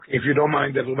If you don't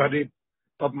mind, everybody,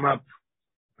 pop them up.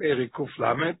 Perek Kuf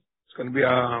Lamed. It's going to be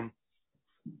a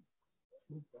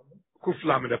Kuf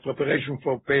Lamed, a preparation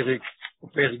for Perek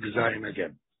Zayin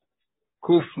again.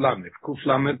 Kuf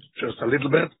Lamed, just a little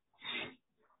bit.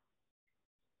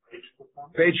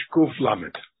 Page Kuf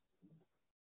Lamed.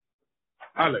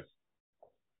 Aleph.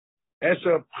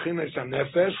 Eser Pchines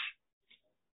HaNefesh.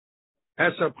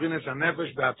 Eser Pchines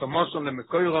HaNefesh Be'atomoson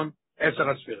LeMekoiron Eser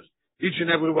HaSfiras. Each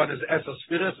and every one is Eser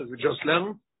Sfiras, as we just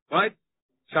learned, right?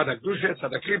 Tzaddik Dushe,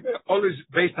 Tzaddik Klippe, always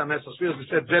based on Eser Sfiras. We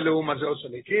said Zeleum Azeh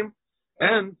Oselikim,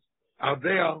 and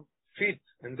they are fit,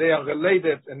 and they are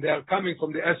related, and they are coming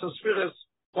from the Eser Sfiras,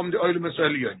 from the Oilem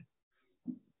Esraeliyon.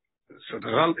 So the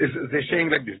Ral is they're saying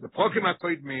like this: the Prokim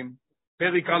HaKoidmim,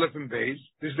 Perek Aleph and Beis.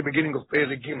 This is the beginning of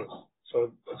Perek Gimel.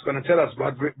 So it's going to tell us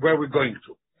where we're going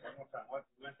to.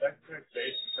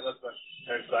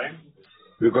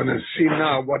 We're going to see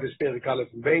now what is Perek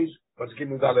Aleph and Beis, what's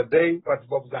Gimel Daled Day, what's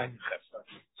Vav Zayin Ches.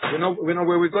 So we know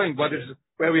where we're going.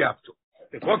 Where we have to.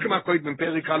 The Prokim HaKoidmim,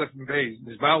 Perek Aleph and Beis,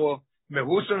 Nizbaro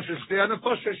Meruson Shestei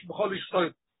Nefoshes B'chol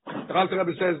Yisrael. The Alter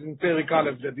Rebbe says in Perek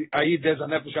Aleph that there's a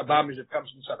Nefesh Abamis that comes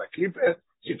from Tzaddik Klippe,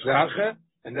 Sitrache,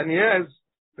 and then he has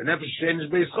the Nefesh Shein is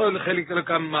B'Yisrael Chelik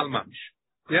Elokam Mal Mamish.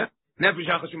 Yeah? Nefesh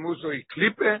Achashim Muso is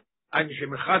Klippe, ein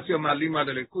Shemechatzi Omalim Al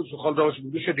Elikus V'chol Dor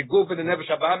Shemudusha. The Guf and the Nefesh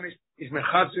Abamis is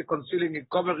Mechatzi, concealing it,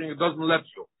 covering it, doesn't let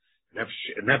you.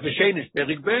 Nefesh Shein is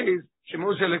Perek Beis,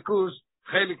 Shemuso Elikus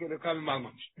Chelik Elokam Mal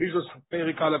Mamish. This was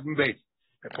Perek Aleph and Beis.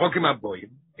 The Prokim HaBoim,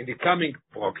 in the coming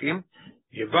Prokim,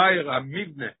 Yevayer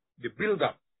HaMivne, the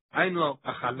build-up, I know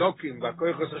Achalokim,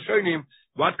 V'Koiches HaShoinim,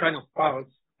 what kind of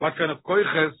parts, what kind of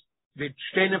Koiches, the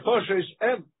Shtei Nefoshes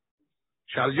have.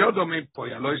 Shal Yodom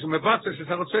Poya, Lois Mevatzes, is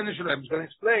HaRotzene Shalem. He's going to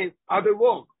explain how they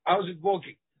work, how is it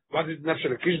working, what is Nefesh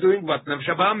Elikish doing, what Nefesh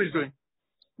Abraham is doing.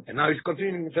 And now he's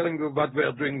continuing telling you what we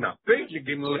are doing now. Perek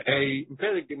Gimel A,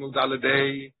 Perek Gimel Daled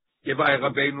A, Yevayer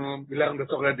Rabbeinu, we learned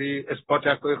that already, Espot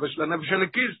HaKoiches Shel Nefesh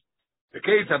Elikish.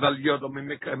 וכיצד על יודו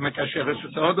מקשר את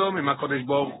סעודו, מהקודש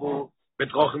ברוך הוא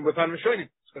בתרוכים בפן ושוינים.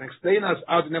 It's going to explain us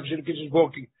how the Nefesh Elikish is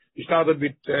working. He started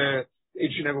with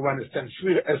each and every one as 10,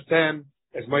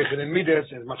 as Moichin and Midas,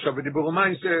 as Machshav v'Dibur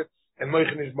u'Maaseh, and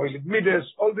Moichin is Moilid Midas.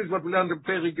 All this what we learned in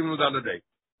Perek Gimel Daled Day.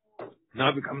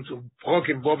 Now we come to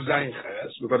Prokim Vav Zayin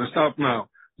Ches. We're going to start now.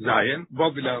 Zayin,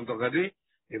 Vav we learned already.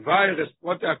 Yevayer es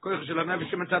prote HaKoich shel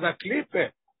HaNefesh מצד הקליפה.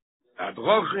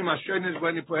 הדרוכים השוינס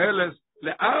ואני פועלס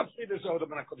להפריד את סעודו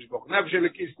בין הקודש ברוך הוא. Nefesh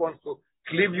Elikish wants to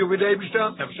cleave you with the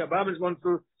Eibishter. Nefesh Abraham wants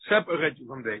to separate you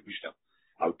from the Eibishter.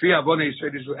 Al pi Avonei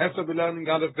Yisrael is after we learning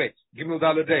Aleph Beis, Gimel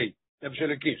Daled Day, Nefesh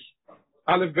Elikish.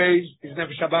 Aleph Beis is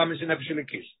Nefesh Abraham is Nefesh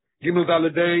Elikish. Gimel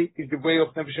Daled Day is the way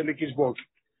of Nefesh Elikish working.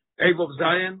 Vav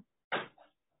Zayin,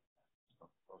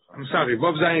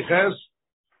 Vav Zayin Ches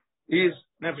is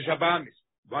Nefesh Abraham.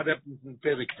 What happens in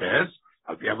Perek Tes?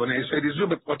 Al pi Avonei Yisrael is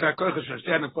but Protei HaKoiches shel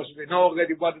Shtei Nefoshes. We know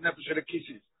already what the Nefesh Elikish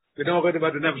is. We know already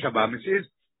what the Nefesh Abraham is.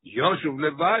 Yoshuv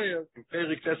Levayer in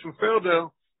Perek Tes and further.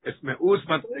 Es meus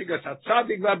madrigas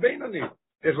hatzadik v'abeinoni.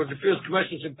 This was the first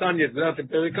question in Tanya in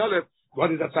Perek Aleph.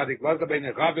 What is a tzaddik? What is a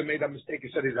beinoni? Rabbi made a mistake. He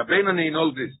said, "Is a beinoni in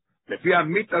all this?" Lefi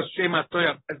amitas shem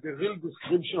hatoyach, as the real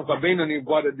description of a beinoni,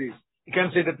 what it is. You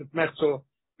can't say that it's mechzo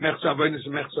avoinus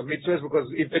and mechzo mitzvahs,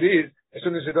 because if it is, as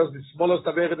soon as it does the smallest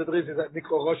avera that there is a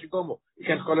nikro roshi gomo. You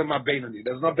can't call him a beinoni.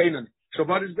 There's no beinoni. So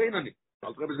what is beinoni?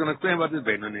 Alter Rebbe is going to explain what is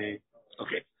beinoni.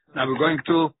 Okay. Now we're going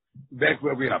to back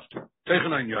where we have to.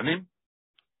 Teichen ha'inyonim.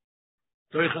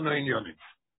 There's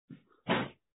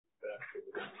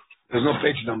no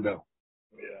page number.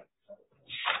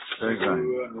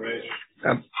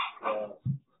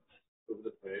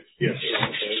 Yes.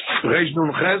 Reish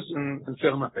Nun Ches and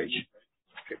Ferma page.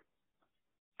 Okay.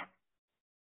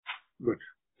 Good.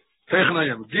 Teichen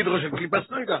ha'inyonim. Gidrosh and Klippas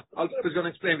Noiga. Alter Rebbe is going to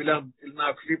explain. We learned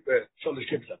now Sholish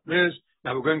Klippas.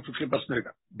 Now we're going to Klippas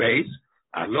Noiga. Beis.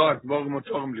 Alo Dvorim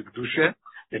Utorim L'Kedusha.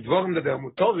 The Dvorim that are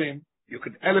Mutorim, you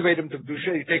could elevate them to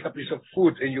Kedusha. You take a piece of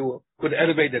food and you could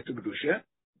elevate it to Kedusha,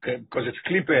 okay, because it's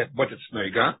klippe, but it's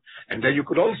noiga. And then you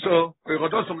could also,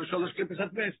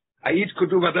 I each could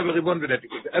do whatever you want with it. You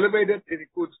could elevate it and you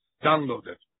could download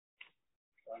it.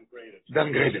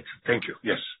 Downgrade it. Thank you.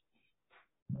 Yes.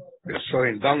 Yes,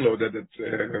 sorry, downloaded it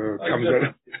comes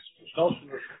out.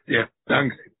 Yeah,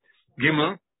 downgrade.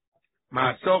 Gimel,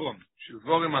 Ma'asorom,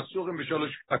 Shilvorim Asurim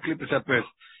B'Sholosh Aklippus Atmes.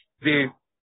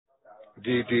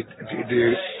 The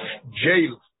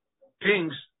jail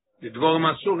things, the Dvorim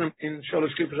Asurim in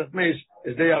Sholosh Klippos Atmeis,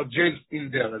 as they are jailed in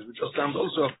there, as we just learned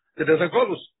also, that there's a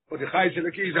golus, for the Chai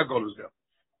Seleki is a golus there.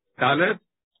 Dalet,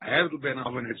 I have to be an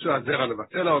Avon Yitzua Zera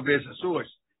Levatela or Beis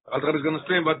Asuris. Alter Rebbe is going to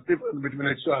explain what the difference between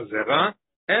Yitzua Zera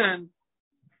and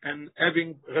and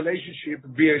having relationship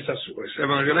via Sasuris.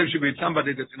 Having a relationship with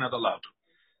somebody that's not allowed.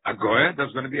 A goy,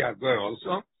 that's going to be a goy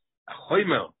also. A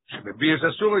choimer, via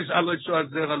Sasuris, Allah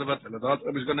the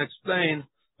author is going to explain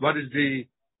what is the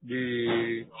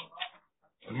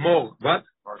more, what?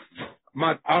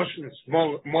 Arshness,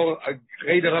 more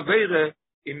greater avere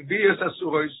in via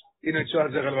Sasuris in a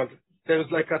Tzor.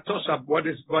 There's like a toss-up, what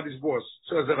is worse?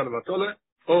 Tzor Zerel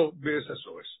or via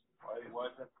Sasuris. Why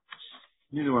is that?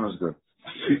 Neither one was good.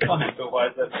 So why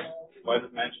is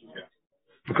it mentioned here?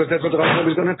 Because that's what the Rav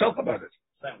is going to talk about it.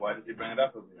 Why does he bring it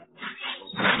up over here?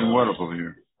 Bring what up over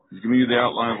here? He's giving you the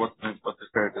outline of what this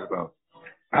parak is about.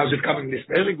 How's it coming this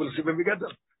parak? We'll see when we get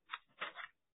there.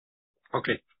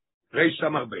 Okay. Reish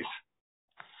Samar Beis.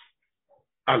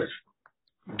 Aleph.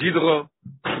 Gidro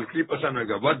Klipas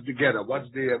Hanoga. What's the Gera? What's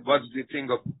the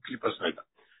thing of Klipas Hanoga?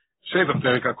 Sefer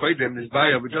Perek HaKoidem is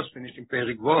Bayer. We just finished in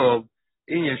Perik Vov.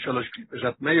 Inyan Sholosh Klipas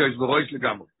Hatmeyo is Roish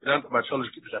Legamre. We learned about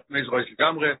Sholosh Klipas Hatmeyo is Roish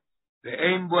Legamre. The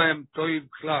aim bohem toiv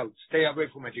cloud. Stay away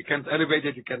from it. You can't elevate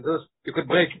it. You can do. You could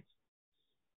break it.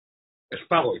 A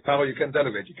sparrow you can't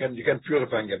elevate. You can't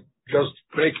purify it. Just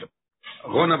break it.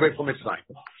 Run away from its line.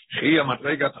 Shia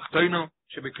Matrega Tachtoino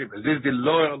Shebe Klippes. This is the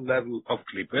lower level of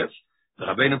Klippes. The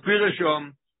Rabbeinu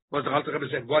Pirishon was the Alter Rebbe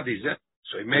said, what is it?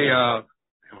 So Imeya,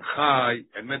 Chai,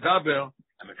 and Medaber,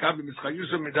 and Mekabel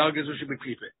Mitzchayusov Medargezu Shebe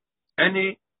Klippe.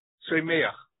 Any so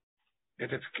Imeya.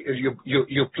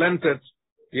 You planted.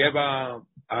 You have a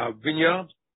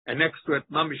vineyard, and next to it,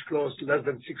 mamish close, less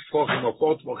than 6 wochen or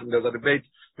 4 wochen. There's a debate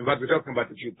in what we're talking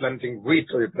about. If you're planting wheat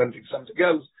or you're planting something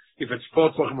else, if it's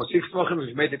 4 wochen or 6 wochen,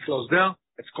 we made it close there.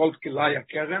 It's called kilaya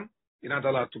kerem. You're not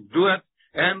allowed to do it,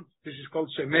 and this is called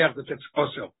semer. That it's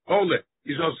also ole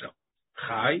is also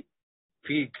chai,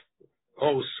 fig,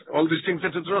 rose, all these things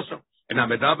that it's also. And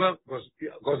Amedaber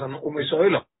goes on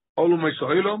umesoilom, all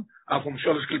umesoilom are from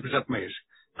sholosh klippes atmeis.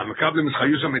 Interesting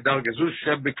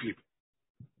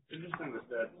that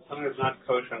something that's not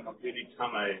kosher and completely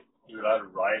tamei, you're allowed to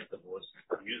ride the horse,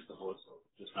 or use the horse, or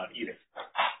just not eat it.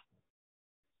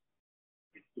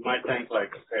 You might think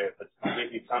like, okay, if it's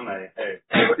completely tamei, hey.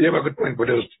 You have a good point, but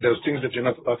there's things that you're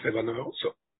not allowed to have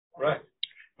also. Right.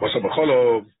 Something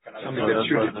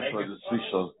That's why the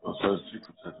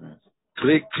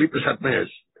three klippes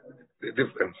hatmeis. The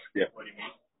difference, yeah. What do you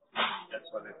mean? That's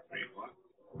why there's 3 or 1.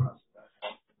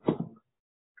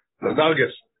 The Dargis.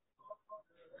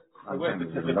 Wait,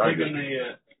 but even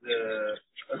the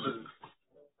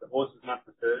horse is not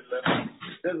the 3rd level.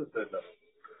 It is the 3rd level.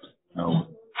 No.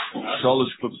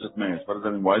 Sholosh Klippes Hatmeis. What does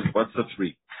that mean? What's the 3?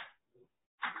 3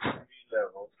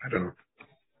 levels. I don't know.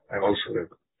 I also read.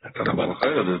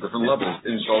 There's different levels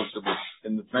in Sholosh Klippes,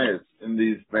 in the Tmeis, in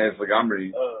these Tmeis like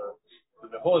Amri. So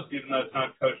the horse, even though it's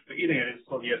not kosher for eating it, it's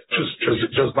still yes.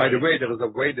 Just by the way, there is a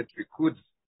way that we could.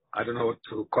 I don't know what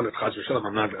to call it, Chas v'Shalom,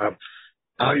 I'm not,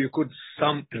 how you could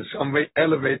in some way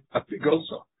elevate a pig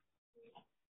also.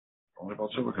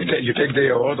 You take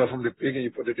the order from the pig and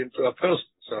you put it into a person,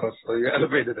 so you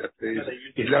elevated it.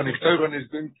 He's learning Torah and he's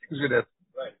doing things with it.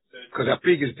 Right. Because a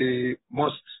pig is the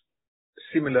most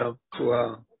similar to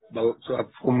a I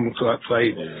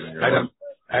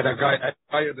had a guy that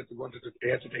he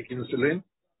had to take insulin,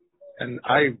 and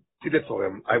I did it for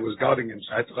him. I was guarding him,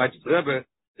 so I had to write to the Rebbe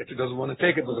that he doesn't want to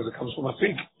take it because it comes from a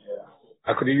pig. Yeah.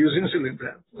 How could he use insulin?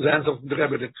 The answer from the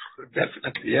Rebbe that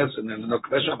definitely yes, and then no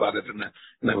question about it and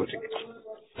everything.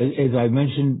 As I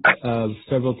mentioned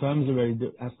several times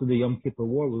already, after the Yom Kippur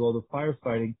War, with all the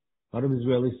firefighting, a lot of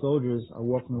Israeli soldiers are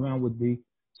walking around with the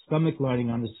stomach lining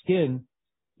on the skin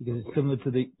because it's similar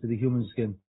to the human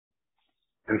skin.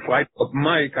 And for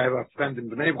Mike, I have a friend in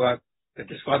Bnei Brak that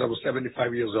his father was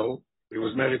 75 years old. He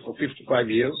was married for 55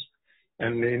 years.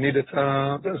 And he needed,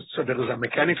 so there is a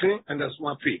mechanical and there's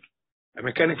one pig. A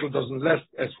mechanical doesn't last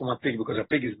as from a pig because a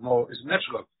pig is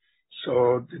natural.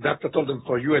 So the doctor told him,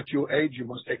 for you at your age, you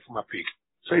must take from a pig.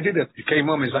 So he did it. He came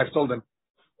home, his wife told him,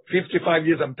 55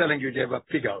 years, I'm telling you, you have a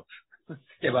pig out. You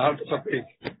have a out of a pig.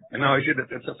 And now he did it.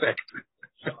 It's a fact.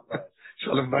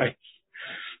 Shalom Bayit.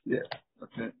 Yeah.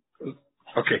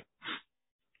 Okay.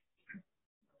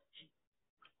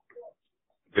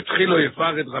 בתחילו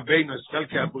יפרד רבינו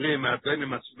ספלקי הבריאים מהדברים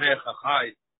עם עצמך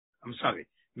החי, I'm sorry,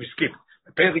 מסכים.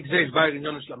 בפרק זה הסבר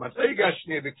עניון של המדרגה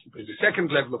השנייה בקליפס, the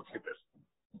second level of clippers.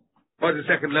 What is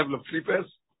the second level of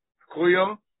clippers?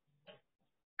 קרויו,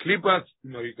 clippers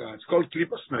noiga. It's called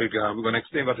clippers noiga. We're going to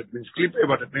explain what it means clipper,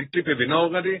 what it means clipper, we know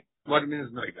already what it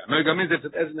means noiga. Noiga means that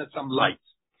it has some light.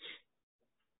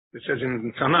 It says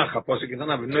in Tanakh, Apostle in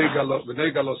Tanakh,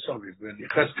 noiga lo soviv, when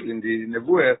in the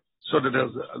Nebuah, so that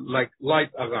there's like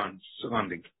light around,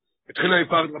 surrounding. התחילו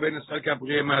יפרד רבינו ספלקי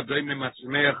הבריאים מהדברים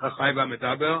למצמח החי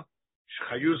והמדבר,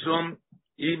 Shchayusom,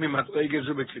 the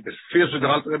first the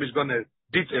Alter Rebbe is going to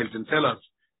detail and tell us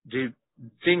the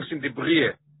things in the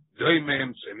Brie,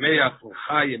 Doimem, Semeach,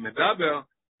 Chai, Medaber,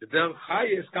 the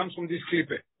Chai comes from this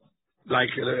klippe. Like,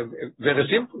 very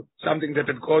simple, something that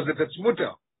it calls it its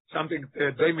mutter, something,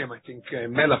 Doimem, I think,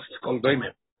 Melach is called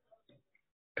Doimem.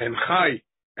 And Chai,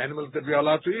 animals that we are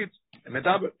allowed to eat, and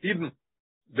Medaber, even,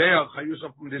 they are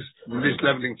Chayusom from this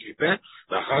leveling klippe.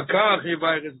 Nachakach, he's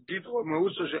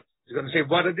going to say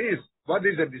what it is. What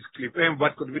is this clip and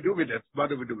what could we do with it? What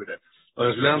do we do with it?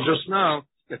 As we learned just now,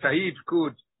 that Haid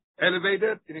could elevate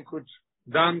it and it could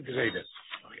downgrade it.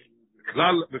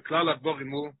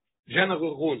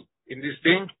 General rule in this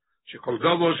thing, שכל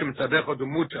דבר שמצדך עוד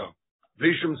מותר,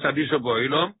 בלי שום צדישו בו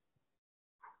אילום,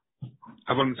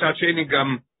 אבל מצד שני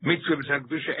גם מצווה בצד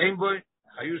קדושה אין בו,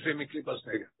 היו זה מקליפת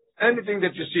נגע. Anything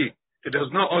that you see, that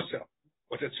there's no osir,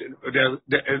 but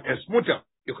it's mutter,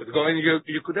 you could go and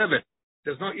you could have it.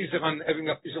 There's no Easter on having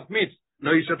a piece of meat,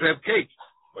 no Easter to have cake.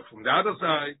 But from the other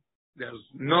side, there's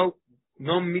no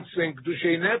mitzvah in Kedusha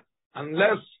in it,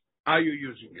 unless are you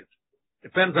using it.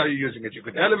 Depends how you're using it. You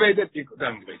could elevate it, you could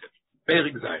downgrade it. Very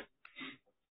exact.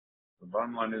 The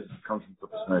bottom line is it comes from the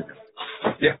snake.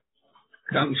 Yeah.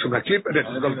 Comes from a clip, and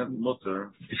that's mutter.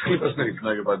 It's clip a snake.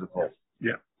 Snake by default.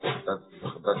 Yeah. That's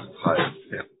high.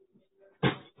 Yeah.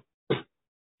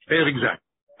 Very exact.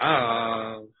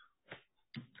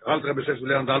 Alter Rebbe says we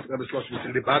learned Alter Rebbe slosh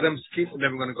until the bottom skip, and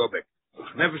then we're going to go back.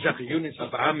 Nefesh HaChiyunis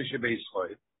HaBa'amis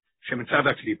shebeYisrael, shemitzad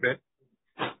HaKlippe,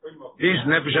 this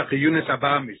Nefesh HaChiyunis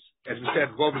HaBa'amis, as we said,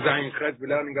 Vov Zayin Chet, we're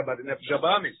learning about the Nefesh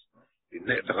HaBa'amis.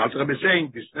 The Alter Rebbe is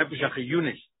saying this Nefesh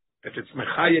HaChiyunis, that it's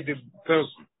Mechayed the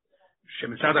person,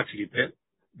 shemitzad HaKlippe,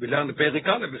 we learn the Perek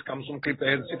Aleph, it comes from Klippe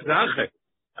and Sifte Ache.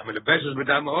 Amel Beshes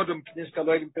B'dam Odom Knis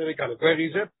Kaloel in Perek Aleph. Where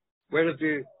is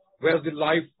it? Where's the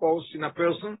life force in a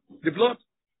person? The blood.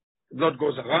 The blood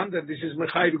goes around, and this is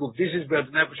Mechayed Guf. This is where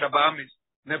the Nefesh HaBa'amis,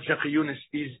 Nefesh HaChiyunis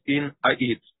is in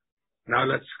A'id. Now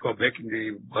let's go back in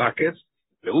the brackets.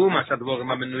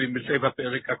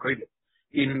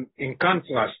 In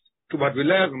contrast to what we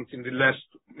learned in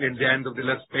the end of the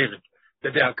last period,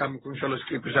 that they are coming from Shalosh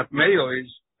Klippos at Mayo is,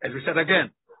 as we said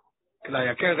again,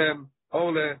 Klai HaKerem,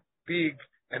 Ole, Pig,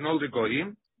 and all the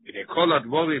Goyim, in a Kol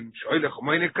HaDvorim, Shoyle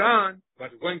Chomoyne Kan,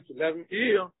 what we're going to learn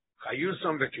here,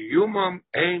 Chayusam v'Kiyumam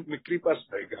ein miklipas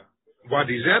nega. What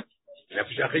is it?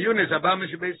 Nefesh HaChiyunis HaBa'amis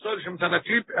shebeYisrael shemitzad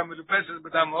HaKlippe המלופסת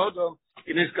בדם האודום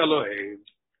כנזכר לו העיל.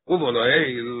 ובו לו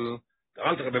העיל, the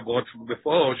Alter Rebbe brought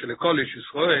before שלכל איש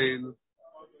ישראל,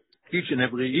 each and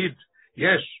every Eid,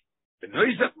 יש,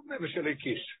 בנויזת נפש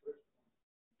הליקיס.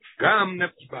 גם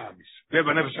נפש בעמיס.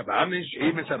 ובנפש הבעמיס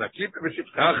שהיא מצד הקליפה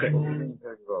וספחה אחרת.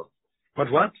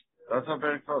 What? That's not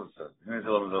very close. Here's a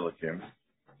little Kim.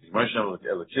 Moshe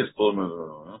Elikis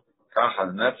Kulum Kach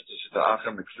HaNefesh Sheta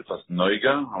Achem Miklipas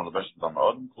Noiga HaLabesh B'dam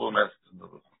Odom Kulum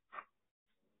Esket.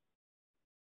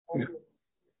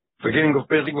 Beginning of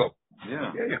Perek Vov.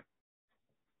 Yeah.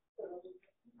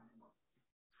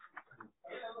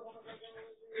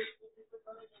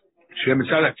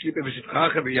 שמצד הקליפה וספחה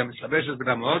אחרת והיא המסלבשת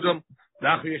בדם האודום,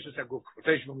 לאחר יש את הגוף.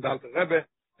 quotation from the Alter Rebbe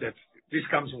that this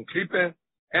comes from klipa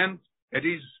and it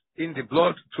is in the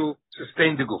blood to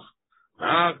sustain the guf.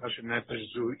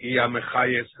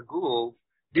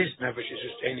 This nefesh is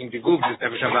sustaining the guf, this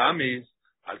nefesh HaBa'amis,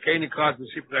 al kein ikrat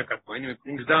v'sifrei HaKatmonim, it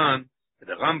brings down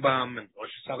the Rambam and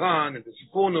Rosh Hashanah and the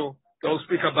Sifunu, they all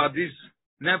speak about this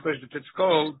nefesh that it's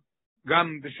called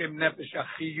Gam b'shem nefesh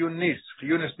HaChiyunis.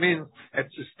 Chiyunis means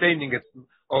it's sustaining it,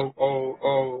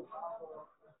 or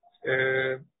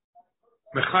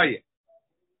mechaye.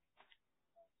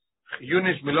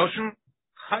 Chiyunis miloshen,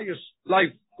 chayus,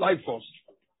 life force.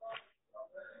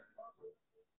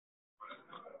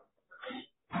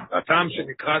 הטעם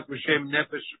שנקראת בשם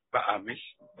נפש בעמיס,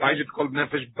 why is it called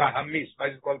נפש בהמיס? Why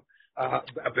is it called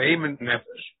בהימת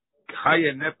נפש? חי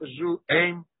הנפש זו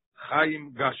אין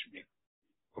חיים גשמיים.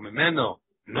 וממנו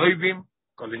נויבים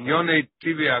כל עניוני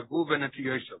טבעי הגוף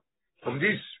ונטיוסו. From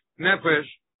this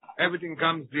נפש, everything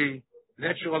comes the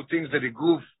natural things that the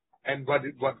goof and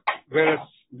where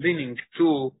it's leaning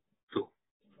to.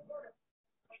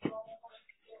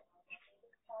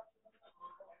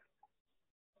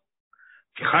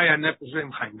 כחי הנפש זה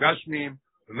עם חיים גשמיים,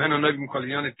 ומנו נויבים כל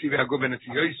עניון את טבעי הגוף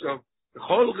ונטיוסו,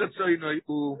 וכל רצונו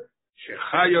הוא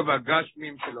שחיו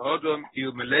והגשמיים של האודום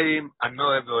יהיו מלאים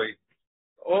הנועה ואוהב.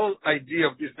 All idea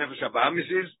of this nefesh HaBa'amis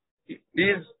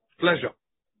is pleasure.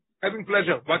 Having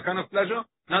pleasure. What kind of pleasure?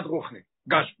 Not ruchni,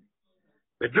 gashmi.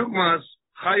 בדוגמאס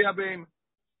חיה בהם.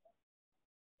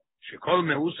 שכל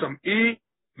מאוסם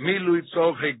מילוי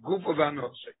צורכי גופו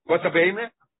והנושא. What's a behemah?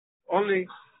 Only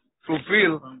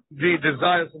fulfill the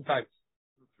desires and types.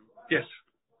 Yes.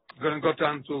 We're going to go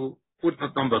down to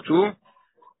footnote number 2.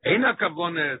 Eina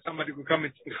kavone, somebody could come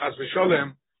with Chas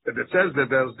v'Sholem, that it says that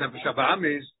there's Nefesh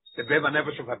HaBa'amis, the Beva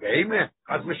Nefesh of HaBeime,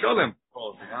 Chas v'Sholem.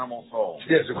 Oh, the animal soul.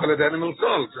 Yes, we call it animal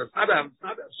soul. So it's not a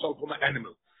soul from an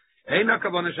animal. Eina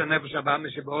kavone she'Nefesh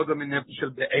HaBa'amis she'ba'odom min Nefesh shel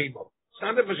Be'emo. It's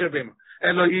not Nefesh shel Be'emo.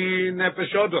 Elo hi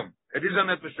Nefesh Odom. It is a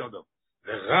Nefesh Odom.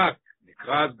 V'rak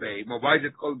nikraz Be'emo. Why is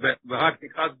it called V'rak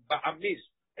nikraz Ba'amis?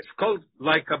 It's called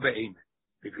like a Be'eme.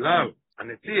 Biglau,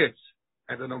 Anetiyetz.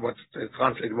 I don't know what to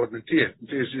translate what Netiah.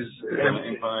 Netiah is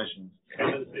inclination.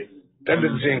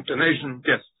 Tendency, inclination,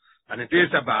 yes.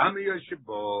 Anetiyetz Ba'ami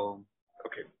Yoshibo.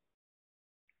 Okay.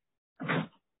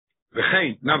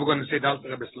 V'chein, now we're going to say the Alter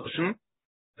Rebbe's Lashon.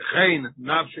 V'chein,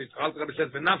 Nafshis, Alter Rebbe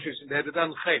says, V'nafshis, and they had it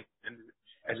on Chein. And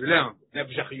as we learn,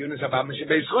 Nefesh HaChiyunis Aba'am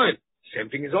Shebei same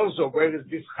thing is also, where is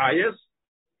this Chayes?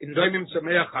 In Doimim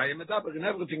Tzameach Chayim Medaber, in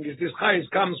everything is this Chayes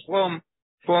comes from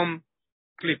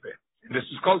Klippe. And this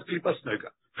is called Klippas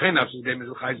Neuga. Chein Nafshis Be'emes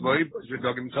L'Chayes Boib, as we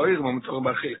dog im Tzoyir, Mo Mitzorah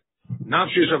B'Achil.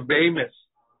 Nafshis of Be'emes,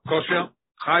 Kosher,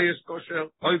 Chayes Kosher,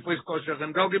 Oifris Kosher,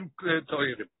 and dog im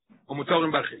Tzoyir, Mo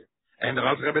Mitzorah B'Achil. And the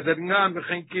Alter Rebbe said, Ngan,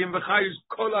 V'chein Kiyim V'Chayes,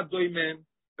 Kol HaDoimim,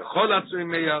 V'chol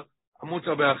HaTzoymeach,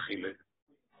 Amutzah B'Achil.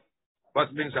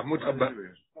 What means Amutzah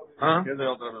B'Achil? Huh? Here the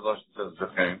Alter Rebbe's Lashon says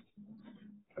V'chein,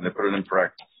 and they put it in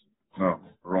practice. No,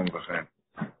 wrong V'chein.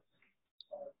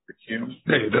 V'kim?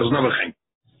 There's no V'chein.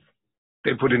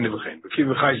 They put in the V'chein. V'kim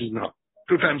V'chayis is no.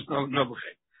 2 times no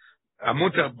V'chein.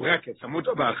 Amutzah brackets.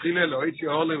 Amutzah B'Achile lo itzi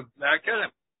Orle Klei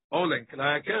HaKerem. Orle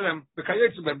Klei HaKerem.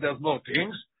 V'kayetz b'em, there's more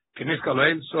things. K'niska lo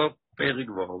ein sof Perik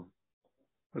V'ov.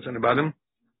 What's on the bottom?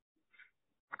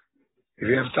 If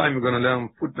you have time, we're going to learn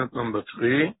footnote number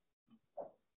 3.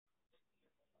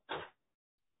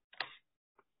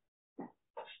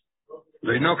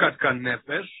 Leinokat kan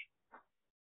nefesh.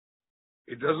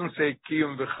 It doesn't say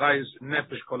kiyum v'chayis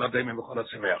nefesh kol ademim v'chol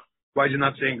atzimeach. Why is it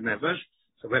not saying nefesh?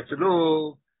 So we have to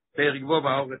do Perik Vov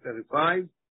Ha'oret 35.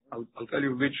 I'll tell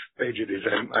you which page it is.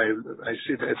 I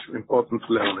see that it's important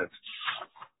to learn it.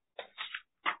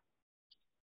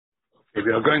 Okay,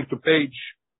 we are going to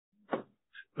page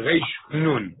Reish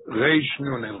Nun. Reish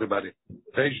Nun, everybody.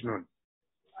 Reish Nun.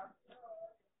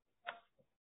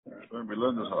 We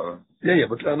learned this already. Yeah,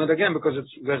 but learn it again because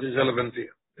it's very relevant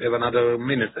here. We have another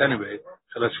minute anyway,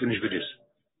 so let's finish with this.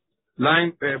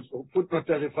 Line, footnote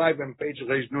 35 and page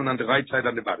Reish Nun on the right side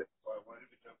on the bottom.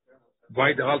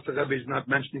 Why the Alter Rebbe is not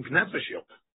mentioning Nefesh here?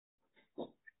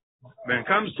 When it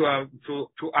comes to us,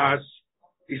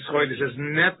 Israel, it says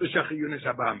Nefesh HaChiyunis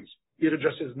HaBa'amis. Here it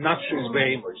just says Nafshis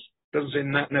Be'emos. It doesn't say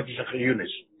Nefesh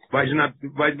HaChiyunis. Why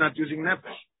is not using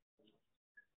Nefesh?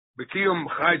 Bekiyum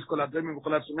Chayis Kol Ademim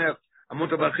V'chol Atzimeach.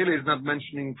 Amutzah B'Achile is not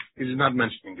mentioning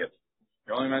it.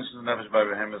 You only mentioned the Nefesh by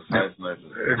Behemoth Chayis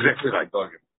Nefesh. Exactly right.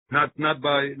 Not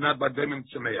by Doimim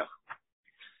Tzemeach.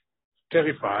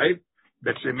 35.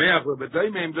 Betzemeach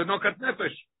v'bedoimim l'nokat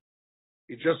nefesh.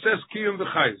 It just says Kiyum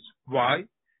v'Chayis. Why?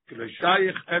 Ki lo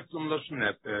shayich etzum lo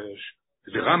shnefesh.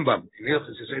 The Rambam in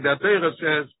Hilchos Yesodei HaTorah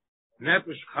says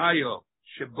Nefesh Chayo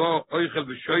shebo oichel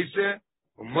v'shoise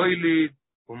u'moilid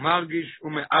u'margish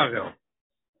u'me'arel.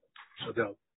 So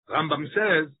the Rambam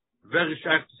says very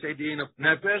sharp to say the in of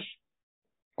Nefesh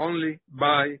only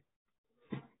by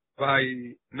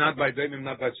not by Doimim,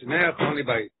 not by Tzemeach, only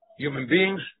by human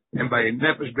beings and by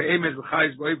Nefesh Be'emes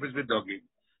v'Chayis v'Oifes v'Dogim.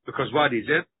 Because what is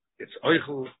it? It's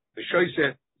Oichel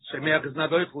v'shoise. Tzemeach is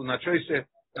not Oichel, not Shoise.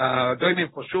 Doimim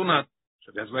for sure not.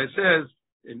 So that's why it says,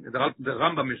 the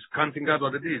Rambam is counting out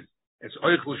what it is. It's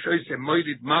Oichel Shoise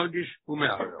Moidid Margish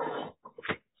Ume'ar.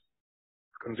 Okay.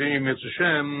 Continue with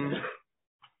Hashem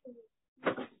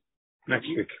next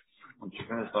week. Once you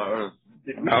finish our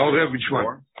which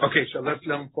one? Okay, so let's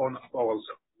learn 4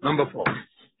 also. Number 4.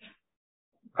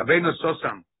 Rabbeinu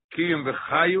Sosam, Kiyum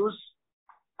V'Chayus,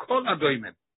 Kol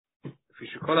HaDoimim. If you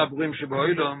should call Abrim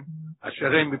Sheboidom,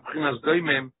 Asherem B'Pchinas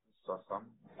Doimim, Sosam.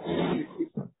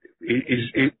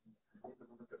 is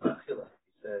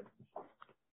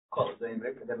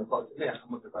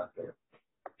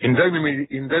in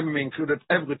Doimim included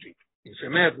everything. In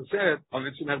Shemeach it said only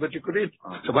Tzemeach that you could eat.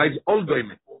 So why is all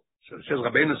Doimim? So it says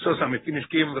Rabbeinu Sosam finish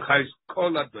Kiyum V'Chayis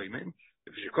Kol HaDoimim.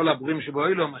 If you call Abrim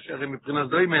Sheboidom, Asherem B'Pchinas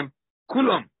Doimim,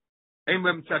 Kulom.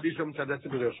 Anything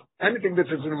that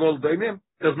is involved Doimim,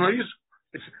 there's no use.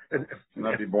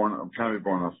 Cannot be born of.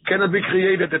 Cannot be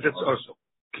created that it's also.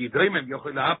 Ki Doimim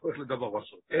yochel la'apoch ledavar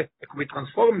also. It could be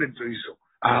transformed into Isu.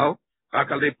 How?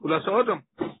 Rak al dei pulas odom.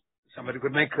 Somebody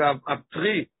could make a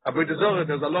tree, a boidazore,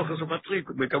 there's a lochus of a tree,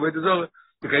 could make a boidazore,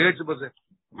 וכייצא בזה.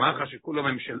 מאחר שכולם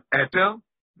הם של אתר,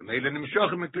 ומילא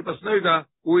נמשוך עם קליפס נויגה,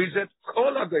 who is it?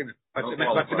 כל הדיינים. But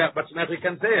Tzemeach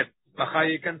can say it.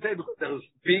 Machai you can say because there is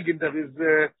pig and there is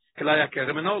Kelaya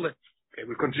Kerem and all that. Okay,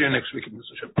 we'll continue next week in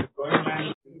this show.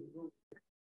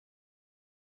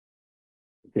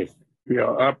 Okay. We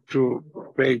are up to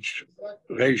page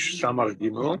Reish Samar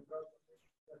Gimel.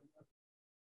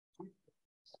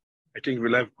 I think we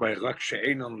left by Rak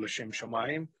She'enon L'Shem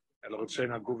Shamayim, El Rotzei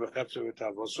Nagu V'Chetzer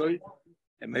V'Tavosoi,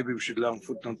 and maybe we should learn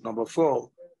footnote number 4.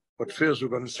 But first we're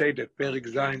going to say that Perek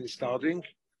Zayin is starting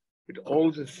with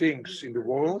all the things in the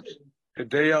world that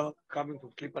they are coming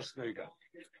from Klippas Noiga.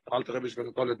 Alter Rebbe is going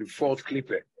to call it the fourth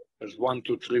Klippe. There's 1,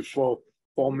 2, 3, 4.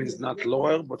 4 means not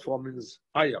lower, but 4 means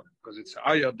higher, because it's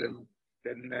higher than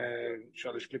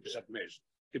Shalish Klippas at Mesh.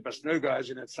 Klippas Noiga has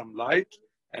in it some light,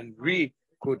 and we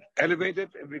could elevate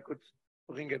it and we could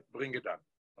bring it up.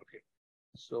 Okay.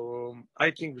 So I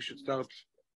think we should start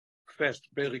first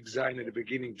Perek Zayin at the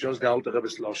beginning, just the Alter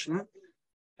Rebbe's Loshen,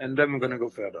 and then we're going to go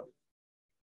further.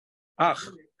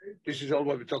 This is all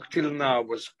what we talked till now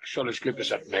was Sholish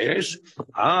Klippes at Meis.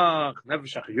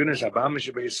 Nefesh HaChiyunis Abba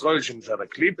Shebei Yisrael Shemitzad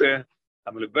HaKlippe,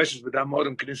 Amalubeshes B'dam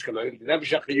Modem Knis Kaloil,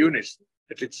 Nefesh HaChiyunis,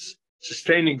 that it's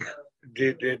sustaining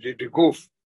the goof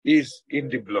is in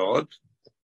the blood.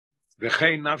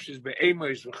 Anything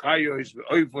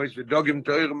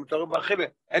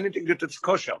that is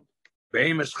kosher.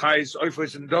 Behemoths, chayes,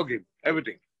 oifos, and dogim,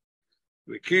 everything.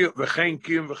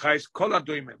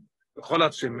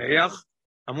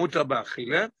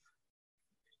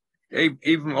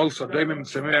 Even also doimim,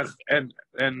 tzemeach, and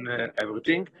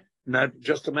everything. Not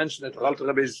just to mention that Alter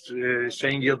Rebbe is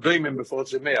saying your doimim before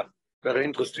tzemeach. Very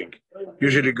interesting.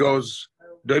 Usually goes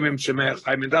doimim, tzemeach,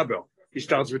 hay medaber. He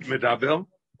starts with medaber.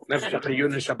 Nefesh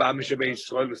HaChiyunis Abba Shebei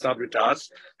Yisrael, we start with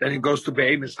us. Then it goes to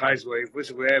Behemoths, chayes,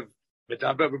 oifos, we have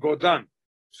medaber, we go down.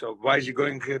 So why is he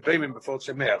going Daimim before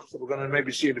Tzemeach? So we're going to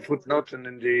maybe see in the footnote and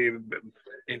in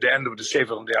the end of the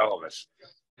Sefer on the Aramis.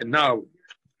 And now,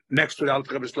 next to the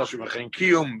Alter Rebbe's Loshim,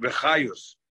 Kiyum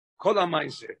v'Chayus, Kol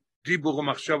HaMaise, Dibur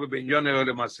u'Machshava b'Inyonei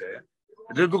Olemazeh.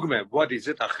 What is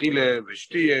it? Achille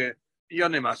v'Shtiye,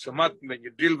 Inyonei Masamat, when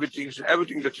you deal with things,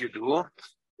 everything that you do.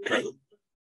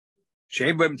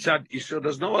 She'en b'em tzad Isur,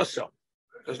 there's no Asur.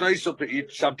 There's no Isur to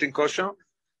eat something kosher.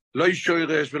 Lo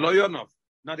Yishoyresh v'lo Yonov.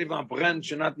 Not even a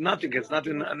branch, nothing. It's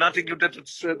nothing that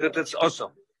it's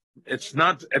awesome. It's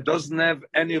not. It doesn't have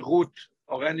any root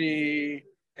or any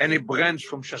branch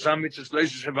from Shasam Mitzvahs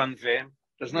Loishes Hevanveh.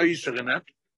 There's no Yisr in it.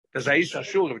 There's a Yisr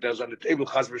sure. If there's on the table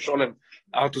Chas v'Sholem,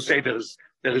 how to say there is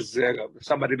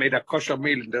somebody made a kosher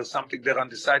meal and there's something there on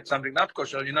the side, something not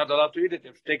kosher. You're not allowed to eat it. You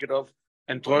have to take it off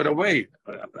and throw it away,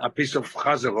 a piece of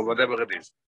chazer or whatever it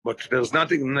is. But there's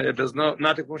nothing. There's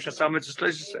nothing from Shasam Mitzvahs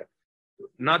Loishes.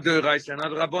 Not the rice and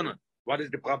not Rabbanon. What is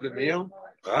the problem here?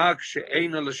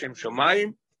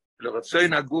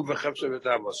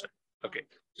 Okay,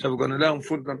 so we're going to learn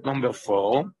footnote number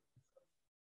 4.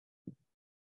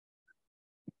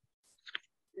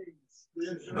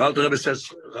 Alter Rebbe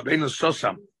says, Rabbeinu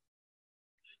Sosam,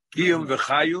 Kiyum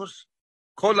v'Chayus,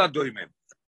 Kol HaDoimim.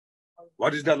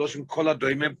 What is the Loshim Kol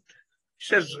HaDoimim? He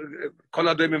says, Kol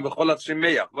HaDoimim v'Chol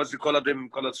HaTzimeach. What's the Kol HaDoimim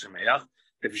v'Chol HaTzimeach?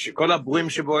 לפי שכל הברואים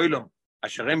שבאוילום,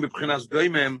 אשר הם בבחינס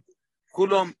דוימם,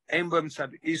 כולם הם בהם מצד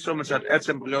איסו, מצד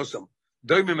עצם בריאוסם.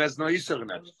 דוימם has no איסר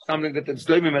in it. Something that it's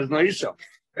דוימם has no איסר.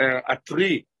 A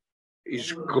tree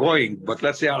is growing, but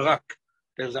let's say a rock.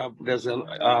 There's a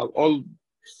old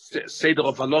seder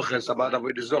of haloches about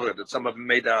Avodah Zorah, that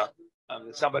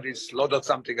somebody slaughtered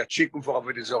something, a chicken for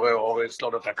Avodah Zorah, or he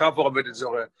slaughtered a cow for Avodah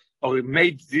Zorah, or he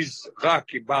made this rock,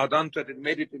 he bowed down to it and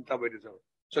made it into Avodah Zorah.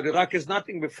 So the rock is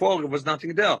nothing before, it was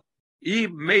nothing there. He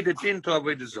made it into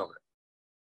Avodah Zorah.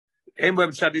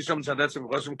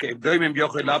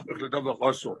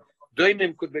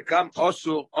 Doimim could become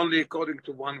osur only according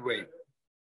to one way.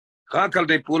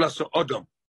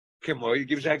 He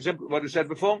gives an example what he said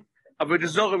before. Avodah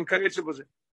Zorah kayetze b'zeh.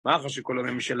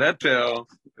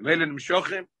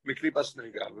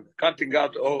 Cutting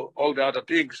out all the other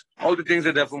things, all the things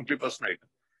that are from Klippas Neiga.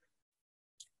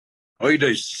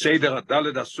 Oidos seder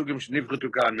daled asugim shnivchutu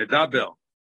kan medaber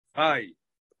hay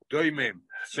doimim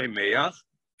semeach.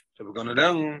 So we're going to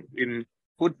learn in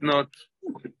footnote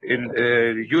in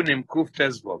Yunim Kuf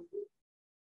Tezvov.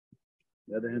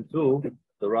 The other hand too,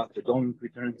 the dome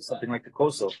return into something like the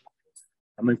Koso.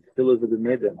 How many tefillas have been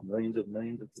made there? Millions of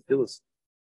tefillas.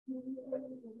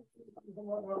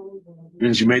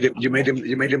 Means you made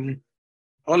him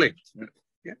holy. Yeah.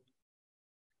 Yeah.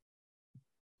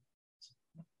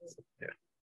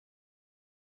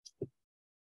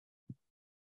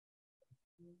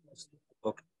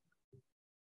 Okay.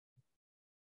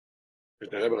 The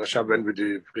Rebbe Rashab went with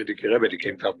the Frierdiker Rebbe. They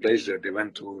came to our place. They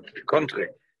went to the country,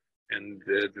 And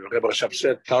the Rebbe Rashab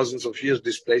said, thousands of years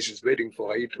this place is waiting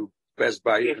for Ha'i to pass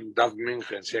by and daven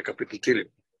mincha and say Kapitel Tilim.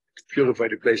 Purify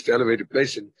the place, to elevate the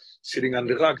place, and sitting on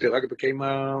the Rag became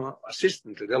an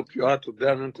assistant to help you out to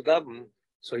learn and to daven.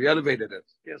 So you elevated it.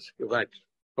 Yes, you're right.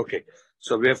 Okay.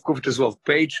 So we have Kufet as well.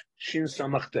 Page Shin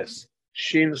Samachtes.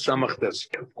 Shin Samachtes.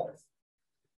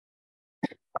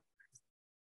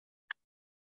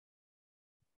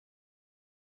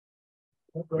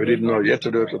 We didn't know yet to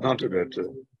do it or not to do it.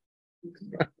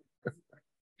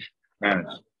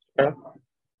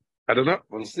 I don't know.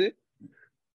 We'll see.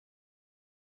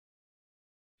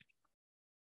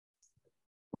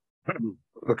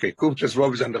 Okay, Kuftes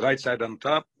Rov is on the right side on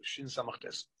top. Shin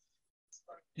Samachtes.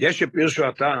 Yesh Pirshu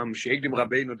Atam, Sheikdim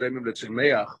Rabbeinu Doimim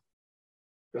Letzmeach.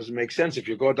 Doesn't make sense if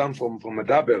you go down from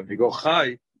Medaber, you go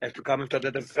Chai, have to come after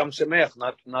that and come Semeach,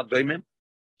 not Doimim.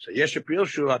 So Yesh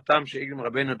Pirshu Atam, Sheikdim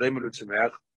Rabbeinu Doimim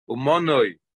Letzmeach,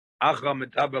 Umonoi, Achra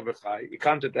Medaber V'Chai. He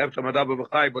can't have after Medaber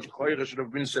V'Chai, but Choyre should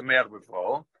have been Semeach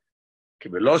before. Ki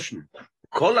Beloshen,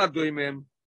 Kol HaDoimim,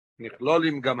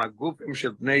 Nichlolim Gam HaGufim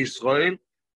Shel Bnei Yisrael,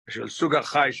 Shel Sug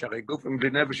HaChai, Shari Gufim Bli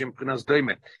Nefesh Im Prinas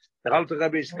Doimim. The Alter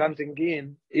Rebbe is counting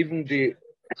in even the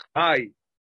Chai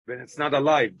when it's not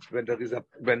alive. When there is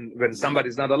when somebody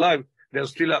is not alive,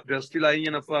 there's still a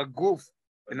union of a goof.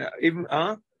 Even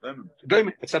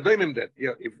doimim. It's a doimim that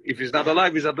if he's not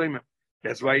alive, he's a doimim.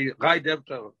 That's why right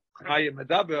after Chai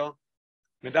Medaber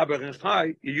and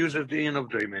Chai, he uses the union of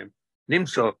doimim.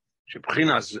 Nimso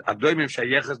shebchinas a doimim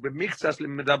shayeches b'michzas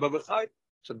lemedaber v'chai.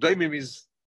 So doimim is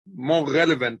more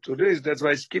relevant to this. That's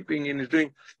why skipping in is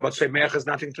doing. But Semeach has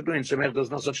nothing to do. In Semeach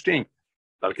there's no such thing.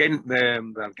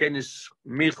 Alken is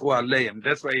Michu Aleim.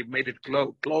 That's why he made it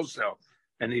closer,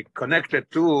 and he connected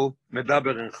to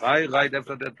Medaber and Chai right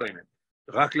after that point.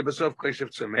 Rak lebesov Kesef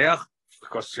Semeach,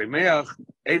 because Semeach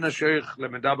ain't a sheikh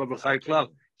leMedaber v'Chai klal.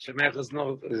 Semeach is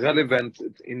not relevant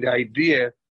in the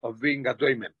idea of being a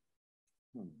doimen.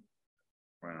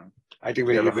 I think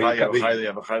we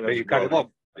cut him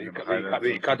off. You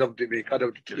cut off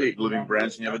the tree. Living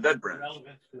branch, and you have a dead branch.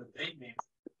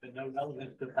 There's no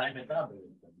relevance to time and double.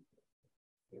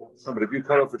 No, but if you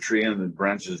cut off a tree and the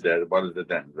branch is dead, what is it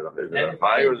then? Is it a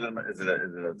high or is it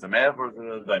a Tzameach or is it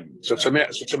a diamond? So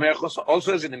Tzameach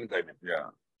also is in the diamond. Yeah.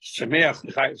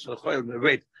 Tzameach, so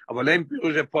wait, Avalem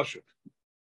Pirush is Poshut.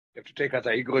 You have to take out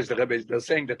the Igros, the Rebbe, they're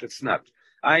saying that it's not.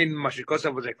 Ein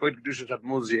Mashikosa was a quite Kedusha at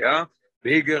Muzia,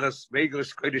 Begeres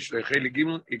Kodesh Lecheli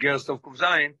Gimel, Igeres Tov Kuv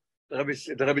Zayin. The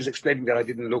Rebbe is explaining that I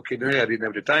didn't look in there, I didn't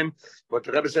have the time, but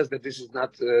the Rebbe says that this is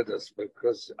not this,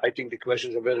 because I think the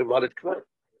questions are very valid questions.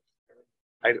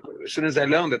 As soon as I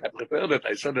learned it, I prepared it,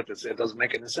 I saw that it doesn't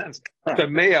make any sense. The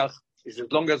Meach is as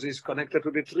long as he's connected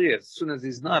to the tree. As soon as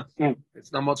he's not,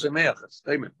 it's no more Meach, it's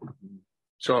Taimen.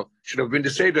 So should have been the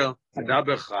Seder,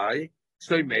 Medaber Chai,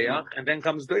 Stoy Meach, and then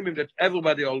comes Doimim that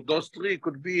everybody, all those three,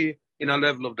 could be in a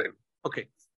level of them. Okay.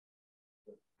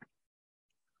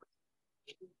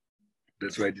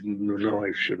 That's why I didn't know if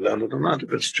I should learn it or not.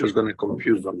 It's just going to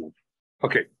confuse them.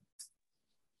 Okay.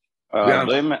 A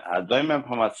doimem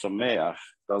from a tzomeach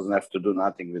doesn't have to do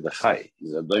nothing with the chai.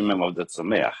 It's a doimem of the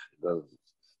tzomeach.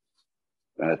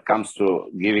 When it comes to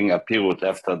giving a pirut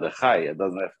after the chai, it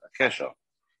doesn't have a kesher.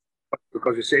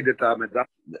 Because you say that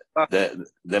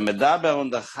the medaber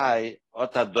und der chai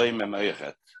ot a doimem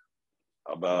oichet.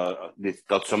 Aber der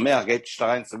tzomeach geht nicht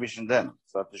rein zwischen dem.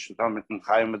 So hat es schon mit dem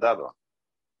chai und medaber.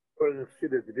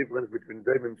 The difference between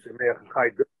Doimim, Semeach, and Chai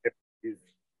is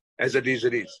as it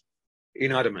is,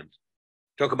 in adamant.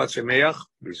 Talk about Semeach,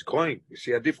 he's growing. You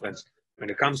see a difference.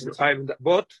 When it comes to Chai,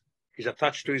 but he's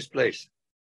attached to his place.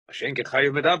 Ashenket Chai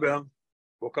Medaber,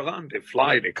 walk around, they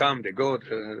fly, they come, they go.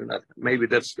 Maybe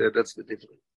that's the difference.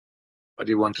 What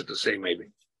he wanted to say,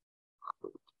 maybe.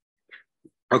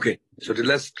 Okay, so the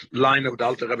last line of the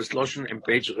Alter Rebbe's Loshen in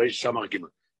page Reish Samar Gimel.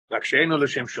 Rak she'eino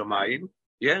l'shem shomayim,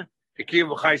 yeah?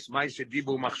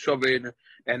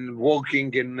 And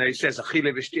walking and he says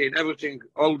and everything,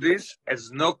 all this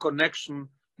has no connection,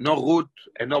 no root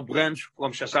and no branch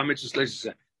from Shasam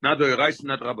Mitzvah.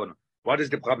 What is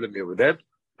the problem here with that?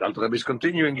 The Alter Rebbe is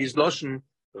continuing his lotion.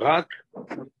 Rak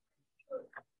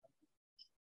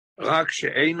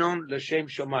she'einon l'shem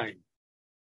shomayim.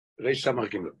 Reish Samar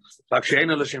Gimel. Rak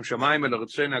she'einon l'shem shomayim el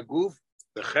rotzein haguf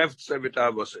v'cheftzeh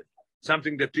v'ta'avoseh.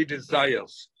 Something that he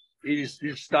desires. He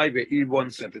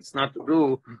wants it. It's not to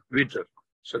do with it.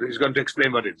 So he's going to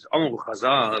explain what it is. Amru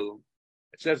Chazal,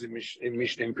 it says in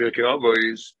Mishnah in Pirkei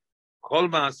Avos, Kol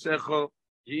ma'asecho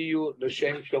yiyu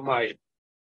l'shem shomayim.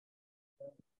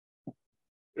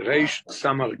 Reish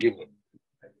Samar Gimel.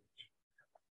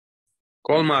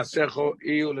 Kol ma'asecho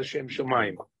yiyu l'shem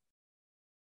shomayim.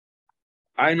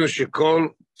 Ainu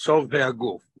shekol צורך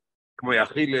הגוף, כמו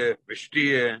אכילה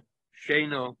ושתייה,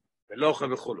 שינה,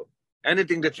 ולוחה וכולו.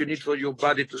 Anything that you need for your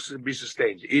body to be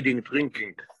sustained, eating,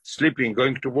 drinking, sleeping,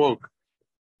 going to work.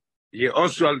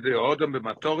 Also al the odom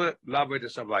b'matore lavo et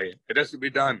esavaya. It has to be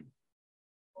done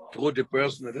through the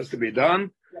person. It has to be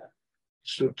done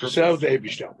to serve the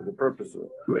Eibishter. The purpose of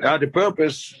it. The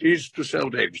purpose is to serve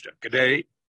the Eibishter. Today,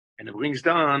 and it brings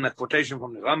down a quotation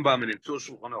from the Rambam in the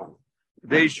Shulchan Aruch.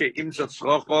 Today, she'im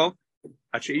tzrocho,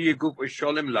 at she'iye guf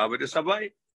sholem lavo et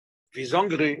esavaya. If he's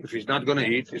hungry, if he's not going to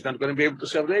eat, he's not going to be able to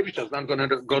serve the Eibishter. He's not going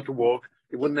to go to work.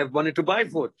 He wouldn't have money to buy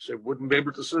food, so he wouldn't be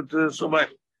able to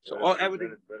survive. So all,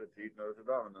 everything. Better to eat in order to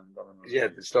daven. Yeah,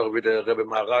 the story with the Rebbe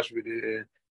Maharash with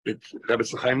Rebbe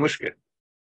Chaim Mushke.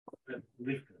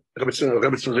 Rebbe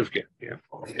Rivke. Yeah.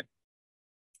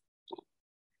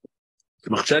 The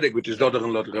Machzedek with his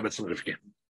daughter-in-law, Rebbe Rivke.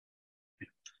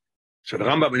 So the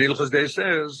Rambam in Hilchos Day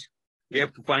says you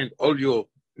have to find all your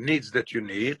needs that you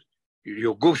need.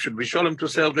 Your goof should be sholem to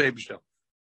serve the Eibishter.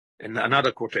 And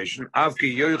another quotation: Av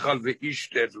ki yoichal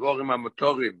ve'ishte dvorim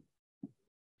hamotorim.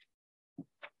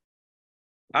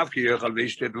 Av ki yoichal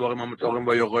ve'ishte dvorim hamotorim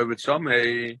v'yoroi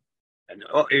v'tzomei. And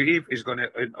if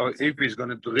he's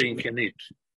gonna drink and eat,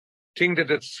 think that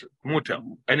it's mutter.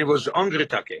 And he was hungry,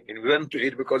 take, and he went to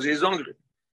eat because he's hungry.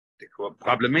 The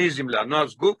problem is him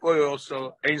la'nos guf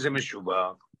also ein ze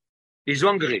meshubach. He's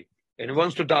hungry. And he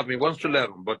wants to daven, he wants to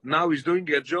learn, but now he's doing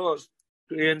it just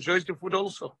to enjoy the food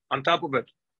also, on top of it.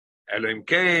 Elohim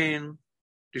Kain,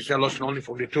 this is a lesson only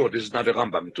from the Torah, this is not the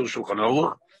Rambam, the Torah Shulchan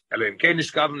Aruch. Elohim Kain is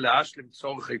kaven le'ashlim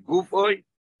tzorchei gufoi,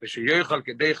 v'sheyoichal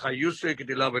kedei chayusei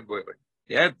kedei lavet boirei.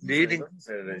 The eating... It doesn't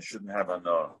say they shouldn't have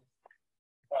anoah.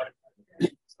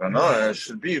 Anoah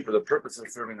should be for the purpose of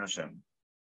serving Hashem.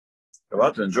 You're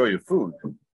allowed to enjoy your food.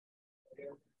 In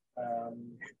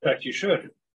fact, you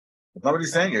should. That's not what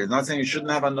he's saying here. He's not saying you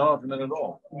shouldn't have anoah from it at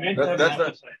all.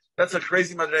 That's a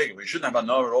crazy madrega. We shouldn't have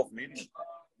anoah at all from eating.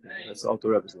 That's Alter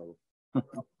Rebbe's level.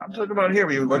 I'm talking about here.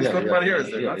 What he's talking about here is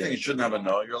they're not saying you shouldn't have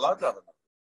anoah. You're allowed to have anoah.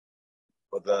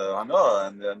 But the anoah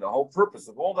and the whole purpose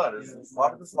of all that is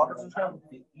slaughter the Hashem.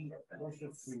 The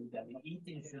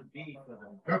eating should be for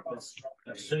the purpose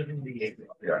of serving the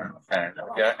Eibishter.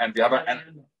 Yeah, and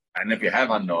if you have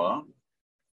anoah.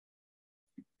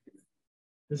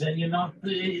 Because then you're not,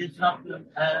 it's not...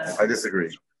 I disagree.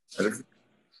 It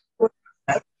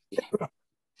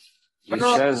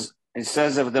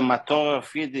says if the matorah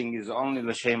feeding is only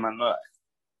l'shem anoah.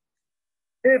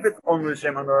 If it's only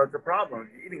l'shem anoah, it's a problem.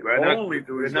 If you're eating only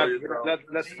to enjoy yourself.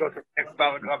 Let's go to the next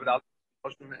paragraph without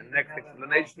the next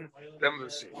explanation, then we'll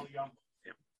see.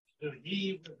 So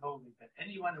he told me that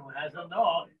anyone who has a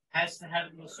no has to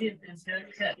have the sin instead of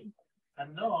a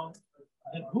no.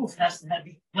 The goof has to have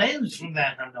the cleansed from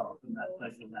that no, from that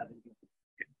pleasure, from that.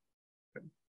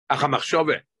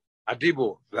 Achamachshove,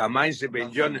 Adibu, V'amayze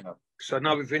Benjon. So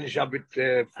now we finish up with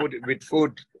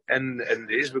food and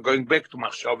this. We're going back to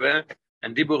Machshove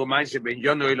and Dibu Amayze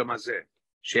Benjon Oilom Hazeh.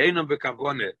 She'eino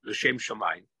bekavone l'shem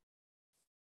shomayim.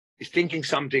 He's thinking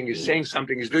something, he's saying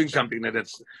something, he's doing something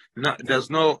that's not,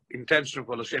 there's no intention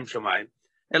for l'shem shomayim.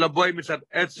 Elo boy mitzad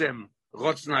etzem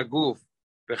rotzna guf.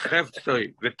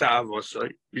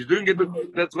 He's doing it because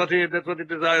that's what he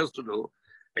desires to do.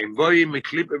 It's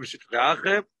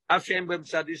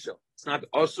not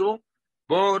also,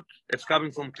 but it's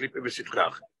coming from Klippe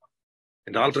V'Sitrach.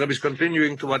 And the Alter Rebbe is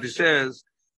continuing to what he says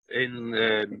in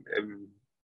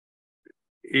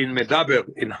Medaber,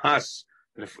 in Has,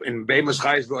 in Beimus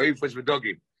Chais V'Oifos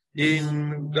V'Dogim,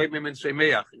 in Doimim and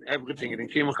Semeach, in everything, in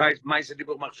Kim Chais, Maise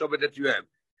Dibur Machshove that you have,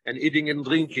 and eating and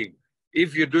drinking.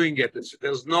 If you're doing it,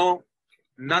 there's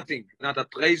nothing, not a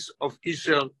trace of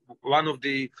Isher, one of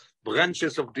the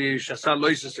branches of the Shasa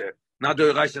Loisese, not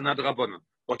the Reis and not the Rabbanon.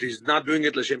 But he's not doing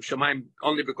it L'Shem Shamayim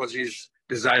only because he's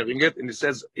desiring it. And he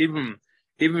says, even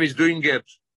he's doing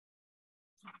it,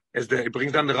 as he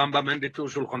brings down the Rambam and the two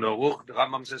Shulchan Aruch, the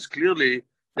Rambam says clearly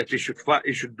that he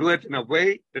should do it in a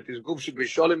way that his group should be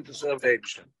sholem to serve the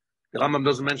Eibishter. The Rambam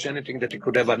doesn't mention anything that he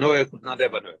could ever know, he could not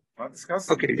ever know.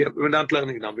 Okay, yeah, we're not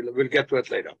learning now. We'll get to it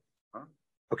later. Huh?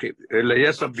 Okay,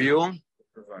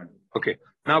 okay.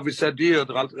 Now we said here,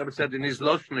 the Alter Rebbe said in his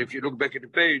Lashon, if you look back at the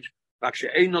page, it's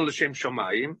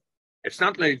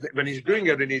not like when he's doing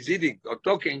it and he's eating or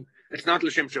talking, it's not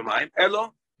l'shem shomayim.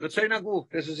 Elo, this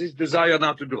is his desire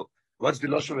now to do. What's the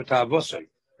Lashon with Ta'avosai?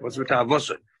 What's with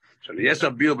Ta'avosai? So the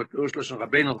Yesab Biur, but Pirush Lashon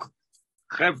Rabbeinu,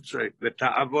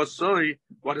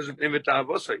 what does it mean with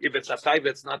Ta'avosai? If it's a taiva,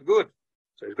 it's not good.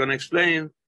 So he's going to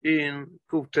explain in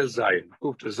Kuf Tezayin.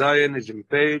 Kuf Tezayin is in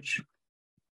page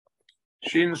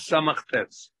Shin Samach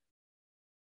Tes.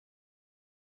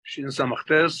 Shin Samach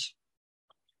Tes.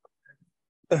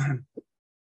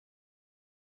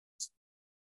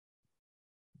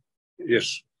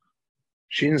 Yes.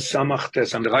 Shin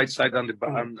Samachtes on the right side on the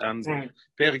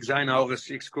Perek Zayin Aure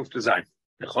 6 Kufte Zayin.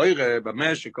 The Choire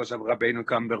Bamesh because of Rabbeinu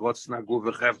Kam Berotz Nagu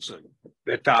V'Chevtzoi.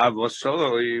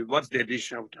 V'Ta'avosoi. What's the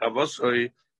addition of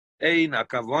Ta'avosoi? Ein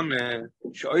Akavone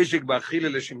Shoishik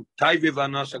B'Achile Leshim Taivi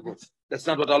V'Anos Aguf. That's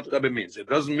not what Alter Rebbe means. It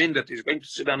doesn't mean that he's going to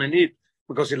sit down and eat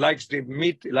because he likes the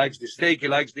meat, he likes the steak, he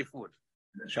likes the food.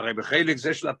 שהרי בחלק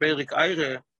זה של הפרק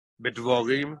איירה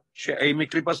בדבורים שאין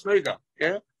מקליפס נויגה.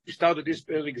 He started this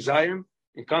Perek Zayin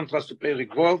in contrast to Perek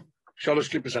Vov, Shalosh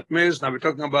Klipas Atmez. Now we're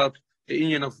talking about the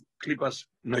union of Klipas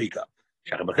Noiga.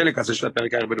 שהרי בחלק הזה של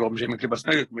הפרק איירה בדבורים שאין מקליפס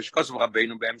נויגה, כמו שכוסף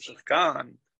רבינו בהמשך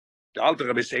כאן, the Alter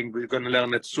Rebbe is saying we're going to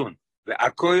learn it soon.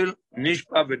 והכל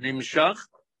נשפע ונמשך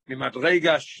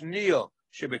ממדרגה שנייה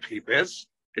שבקליפס,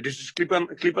 this is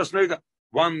Klipas Noiga.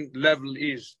 One level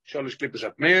is Shalosh Klipas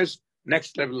Atmez,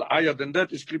 next level higher than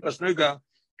that is Klipas Noiga.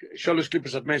 Shalosh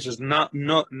Klipas Atmez is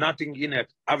nothing in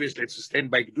it. Obviously, it's sustained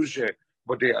by Kedusha,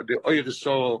 but the oil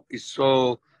is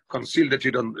so concealed that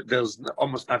there's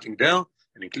almost nothing there.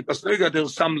 And in Klipas Noiga,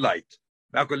 there's some light.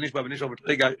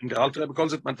 In the Alter Rebbe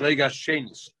calls it Madrega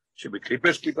Shenis. Should be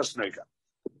Klipas Noiga.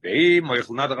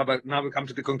 Now we come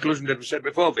to the conclusion that we said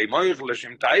before.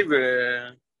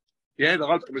 Yeah, the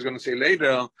Alter Rebbe is going to say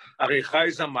later,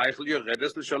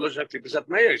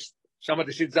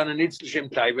 somebody sits down and eats the Shem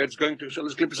Taiva, it's going to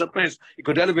Shalosh Klipas Atmez. You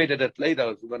could elevate that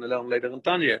later, we're going to learn later in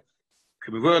Tanya.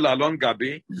 Alon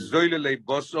Gabi, Zoyle Le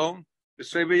Boso,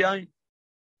 Yain.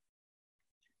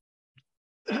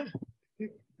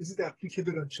 Is it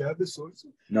applicable on Shabbos also?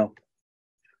 No.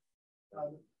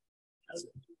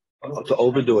 To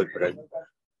overdo it, but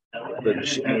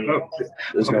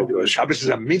there's no good. Shabbos is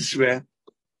a mitzvah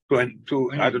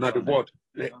to I don't know the word.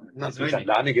 Not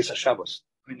Lanig is a Shabbos.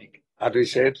 How do you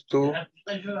say it?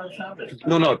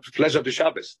 No, to pleasure the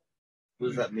Shabbos. What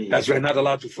does that mean? That's why you're not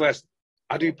allowed to fast.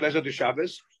 How do you pleasure the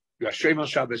Shabbos? You are shame on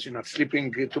Shabbos, you're not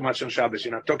sleeping too much on Shabbos,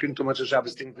 you're not talking too much on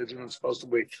Shabbos, things that you're not supposed to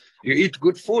be. You eat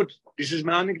good food. This is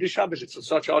Ma'anik the Shabbos. It's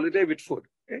such a holiday with food.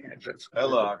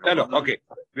 Hello, okay.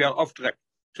 We are off track.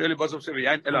 If it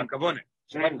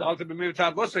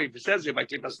says here by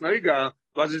Klipas Noiga,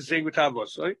 what is it saying with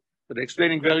Avosoi? But they're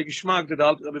explaining very geschmack that the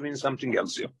Alter Rebbe means something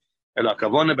else here. Ela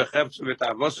kavone bechefts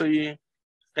v'tavosoi,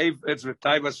 chayvetz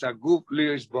v'tayvas aguf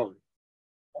liyos bori.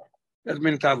 That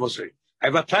means tavosoi. I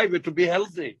have a taiva to be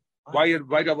healthy. Why do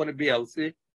I want to be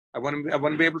healthy? I want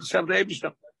to be able to serve the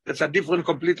Eibishter. That's a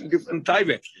completely different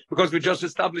taiva. Because we just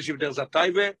established if there's a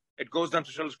taiva, it goes down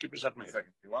to Shalosh Klipas Atmez. If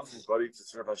he wants his body to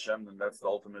serve Hashem, then that's the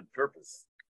ultimate purpose.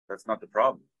 That's not the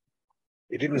problem.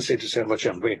 He didn't say to serve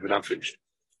Hashem. Wait, we're not finished.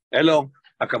 Hello.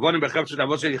 הכוונה בחפץ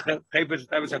תבוס חפץ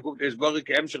תבוס הגוף להסבורי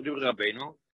כהמשך דברי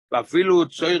רבנו ואפילו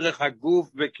צורך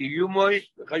הגוף וקיומוי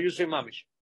וחיוסי ממש.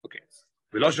 אוקיי.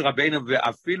 ולא שרבנו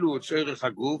ואפילו צורך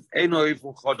הגוף אינו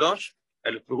איפה חודש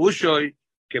אלא פירושוי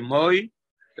כמוי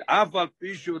ואף על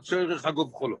פי שהוא צורך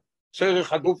הגוף חולו.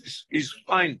 צורך הגוף is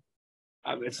fine.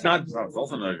 It's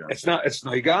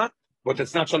noiga, but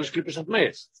it's not Shalosh Klipas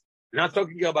Atmez. We're not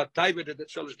talking here about Taiva that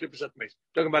Shalosh Klipas Atmez.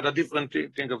 Talking about a different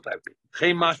thing of Taiva.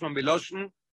 Chei mashma miloshen,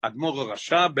 Admor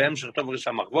Rasha, be'emshech tov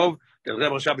Risha Machvov. The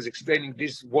Rebbe Rasha is explaining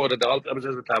this word that the Alter Rebbe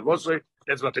says with Avosoi.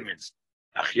 That's what it means.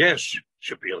 Ach yesh,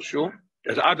 shepirshu.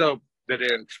 There's other that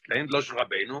they explained, Losh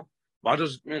Rabbeinu. What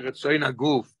does it mean? Retzoy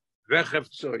naguf,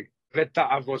 vechevtzoy,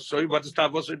 veta'avosoi. What is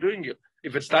Ta'avosoi doing here?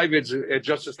 If it's Taiva, it's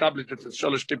just established that it's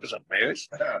Shalosh Klipas Atmez.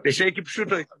 They say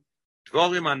kipshutoi.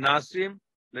 Dvorim anasim.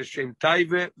 לשם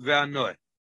טייבה והנועה.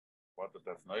 What,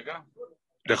 that's נויגה?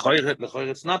 לכויר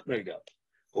it's not נויגה.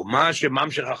 ומה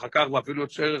שממשך אחר כך ואפילו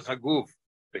צורך הגוף,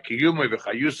 וקיומוי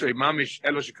וחיוסוי ממש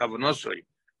אלו שכוונוסוי,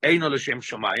 אינו לשם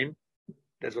שמיים.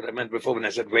 That's what I meant before when I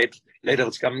said wait, later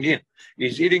it's coming in.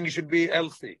 He's eating, he should be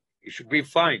healthy, he should be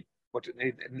fine. But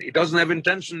he doesn't have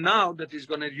intention now that he's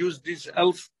going to use this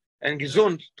health and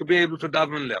gesund to be able to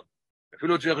daven learn.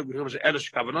 אפילו צורך הגוף אלו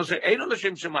שכוונוסוי, אינו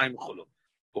לשם שמיים חולו.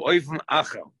 So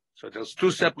there's two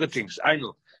separate things. I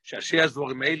know. שעשייה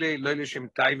דבורים אלה לא לשם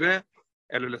טייבה,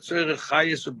 אלא לצורך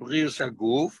חייס ובריאוס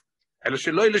הגוף, אלא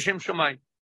שלא לשם שמיים.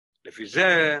 לפי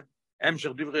זה, המשך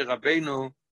דברי רבינו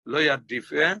לא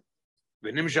יעדיפה,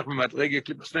 ונמשך ממדרגה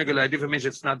קליפס נויגה לא יעדיפה means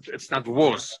it's not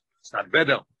worse, it's not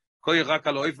better. כוי רק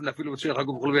על האופן אפילו לצורך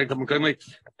הגוף וכו' וכו'.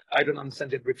 I don't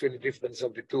understand it between the difference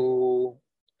of the two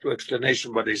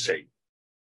explanations what they say.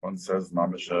 One says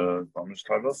mamish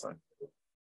tavosai.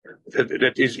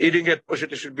 That is eating it,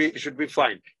 it should be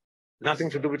fine. Nothing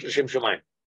to do with Hashem Shemayim.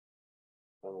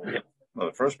 Yeah. No,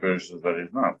 the first parish is that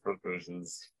he's not. The first parish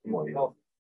is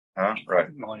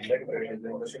right.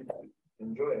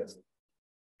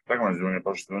 Second one is doing it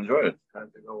just to enjoy it.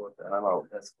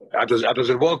 How does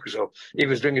it work? So if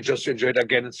he's doing it just to enjoy it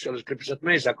again, it's Shalosh Klippos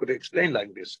Atmeis. I could explain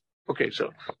like this. Okay,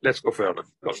 so let's go further.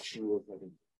 Go. If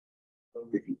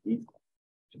you eat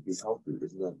to be healthy,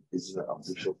 isn't that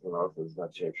official for our does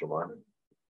not change your mind?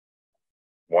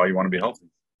 Why you want to be healthy?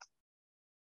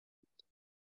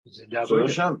 So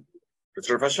Hashem. It's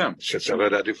for Hashem. It's a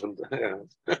very different.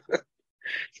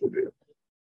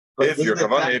 If your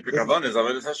kavan is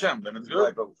Avodas Hashem, then it's good.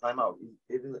 Right, but time out.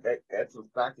 Isn't it adds the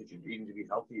fact that you're eating to be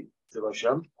healthy to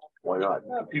Hashem? Why not?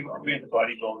 Yeah, people doing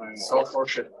bodybuilding.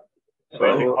 Self-worship.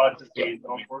 Well, Really hard to see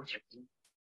self-worship.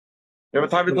 You have a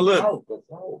time to live.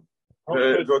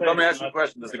 Let me ask you a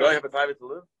question. Does the guy have a time to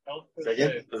live?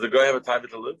 Does the guy have a time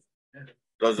to live?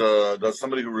 Does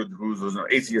somebody who's an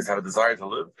atheist have a desire to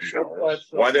live? Sure.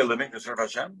 Why are they living? To serve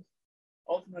Hashem?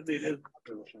 Ultimately, it is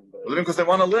living because they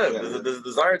want to live. There's a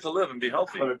desire to live and be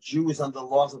healthy. But a Jew is under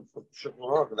laws of Shulchan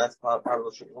Aruch, and that's part of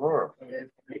the Shulchan Aruch.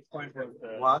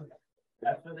 What?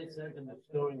 That's what they said in the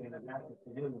story in the Matthew.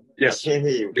 Yes. I can't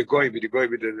hear you. The goy with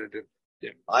the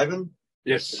yeah. Ivan?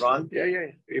 Yes. Ivan?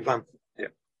 Yeah. Ivan.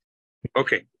 Yeah.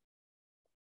 Okay.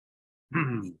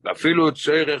 אפילו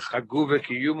צורך הגוף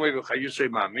וקיומוי וחיוסוי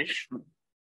ממש,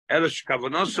 אלא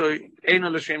שכוונוסוי אין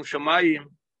על השם שמיים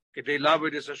כדי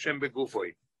לעבוד את השם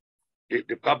בגופוי.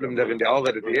 The problem there in the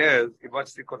already is,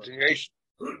 what's the continuation?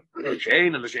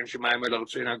 שאין על השם שמיים אלא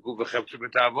רצוי הגוף וחפץ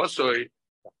בתאווסוי,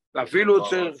 ואפילו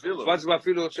צורך, what's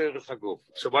ואפילו צורך הגוף?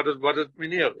 So what does it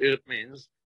mean here? It means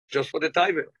just for the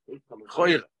taiva.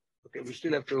 Okay, we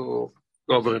still have to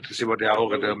go over it to see what the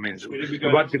already means.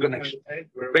 What's the connection?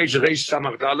 Page Reish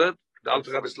Samach Dalet, the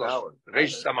Alter Rebbe Slash.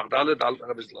 Reish Samach Dalet, the Alter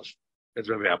Rebbe Slash. That's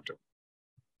where we have to.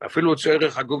 אפילו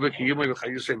צורך הגוף וקיומוי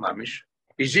וחיוסי ממש.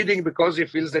 He's eating because he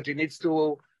feels that he needs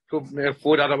to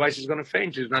food, otherwise he's going to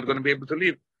faint. He's not going to be able to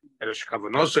live. אלא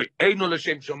שכוונוסוי אינו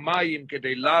לשם שמיים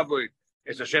כדי לעבוד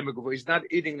את השם בגופו. He's not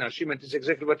eating now. Shimon, it's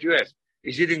exactly what you asked.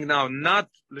 He's eating now not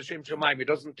לשם שמיים. He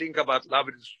doesn't think about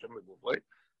לעבוד את השם בגופו.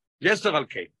 Yes, there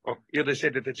okay. Oh, here they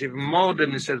said that it's even more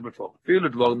than it says before. Feel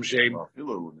it dvorim shame.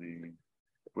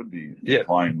 Would be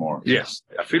applying more. Yes,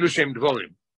 feel shame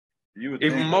dvorim.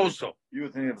 Even more so. You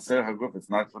would think if say haguf,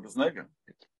 it's not for the snega.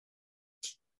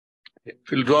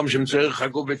 Feel dvorim shem tzerich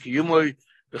haguf v'kiyumoy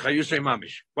v'chayusei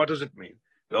mamish. What does it mean?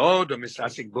 Ve'od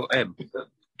misasik boem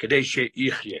kedei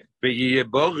she'ichye ve'yeh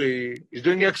bori. He's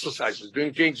doing exercises,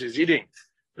 doing things, he's eating.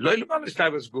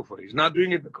 He's not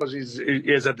doing it because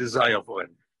he has a desire for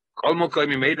it. Kol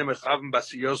mokoim imeidem echaven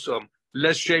basiyosom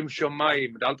leshem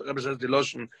shomayim. The Alter Rebbe says the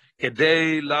loshon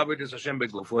kedei lavod es Hashem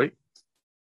begufoi,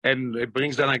 and it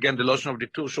brings down again the loshon of the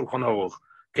Tur Shulchan Aruch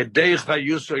kedei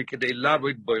chayusoi kedei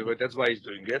lavod boiro. That's why he's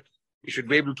doing it. He should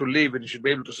be able to live and he should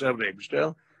be able to serve the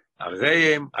Eibishter.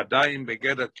 Areim adayim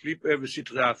begeder klipe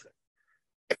v'sitrache.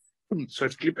 So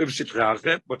it's klipe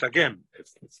v'sitrache, but again,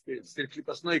 it's still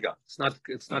klipas noiga. It's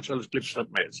not shalosh klipas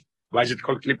atmeis. Why is it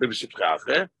called klipe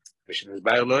v'sitrache?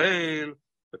 ושנסבר לאל,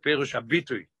 בפירוש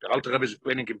הביטוי, the Alter Rebbe is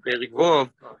explaining in Perik Vov,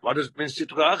 what does it mean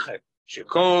sitrache?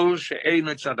 שכל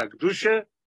שאינו צד הקדושה,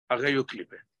 הרי הוא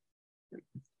קליפה.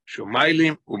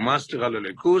 שומיילים ומאסטר על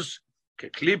הליכוס,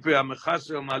 כקליפה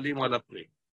המחסר מעלים על הפרי.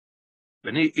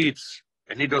 When he eats,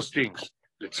 and he does things,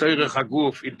 לצורך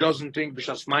הגוף, he doesn't think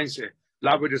בשס מיינסה,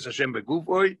 לעבוד את השם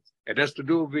בגופוי, it has to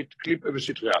do with קליפה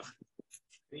וסיטראח.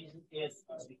 Yes,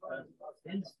 because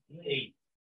since he ate,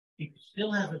 you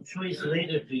still have a choice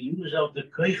later to use up the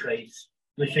koiches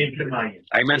l'shem shemayim.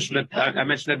 I mentioned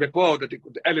it before that he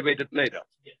could elevate it later.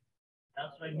 Yeah.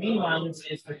 That's why. Meanwhile,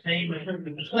 it's the same as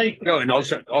the no, and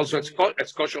also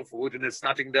it's kosher food, and it's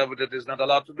nothing there that is not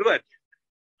allowed to do it.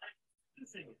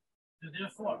 So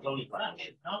therefore, not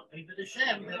over the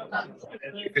Shem.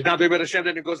 If it's not over the Shem,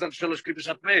 then it goes down to Shalosh Klippos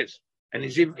Atmeis. And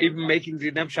he's even making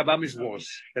the Nem Shabbamis worse.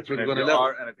 That's what we're going to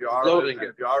learn. And if you are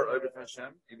over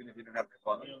Hashem, even if you didn't have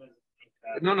kavanah.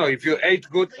 No. If you ate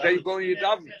good, then you go and you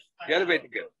daven. You elevate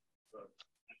again.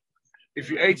 If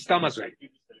you ate stamazay,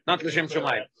 not l'shem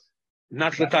shemayim,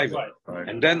 not l'taiva,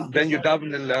 and then you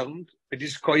daven and learn. It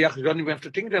is koyach. You don't even have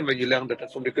to think them when you learn that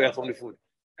that's from the koyach from the food.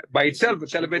 By itself,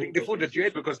 it's elevating the food that you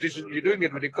ate because you're doing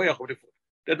it with the koyach of the food.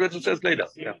 That's what it says later.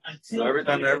 Yeah. So every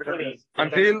time.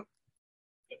 Until.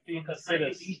 It's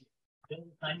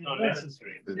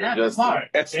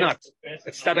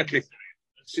not a clip.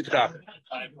 Sitra.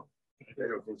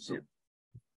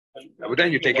 But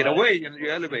then you take it away and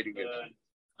you're elevating it.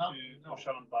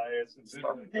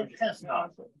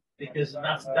 Because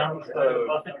that's down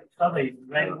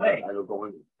right away.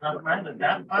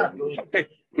 Okay,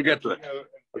 we get to it.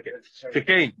 Okay.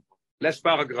 Shekain, last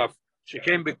paragraph.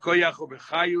 Shekain bekoyach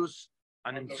ubechayus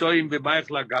הנמצאים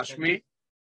בבייך לגשמי,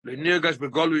 L'nirgash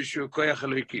begolu shu koyach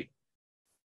eloiki.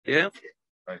 Yeah?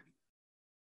 Right.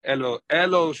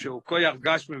 Elo shu koyach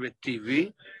gashmi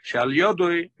v'tivi, shal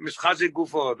yodoi mischazik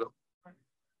gufo odom.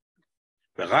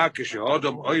 ורק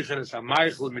כשאודום אויכל את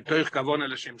המייכל מתוך כוונה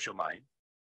לשם שמיים.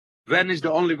 When is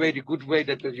the only way, the good way,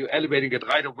 that you're elevating it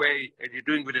right away and you're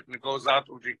doing with it and it goes out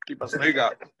with the klipas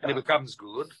nega and it becomes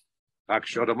good. רק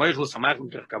כשאודום אויכל את המייכל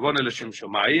מתוך כוונה לשם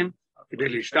שמיים, כדי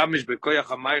להשתמש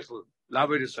בכוח המייכל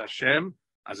לעבוד את השם,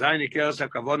 אזי ניכרס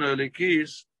הכוונה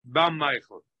אלוקיס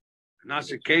במייכל.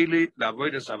 נעשה כלי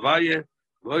לעבוד את הוויה,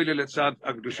 ואוילה לצד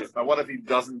הקדושה. Now, what if he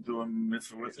doesn't do a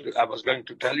mitzvah with it? I was going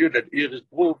to tell you that here is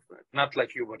proof, not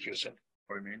like you, what you said.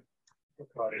 What do you mean?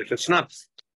 If it's not.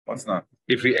 What's not?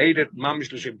 If he ate it,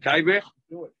 mamish l'shem taibech,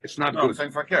 it's not No, good. I'm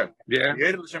saying fakir. Yeah. He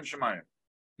ate it l'shem shemayim.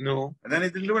 No. And then he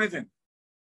didn't do anything.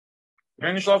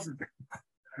 Gang geschlafen.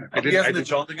 He hasn't done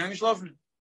something, gang geschlafen.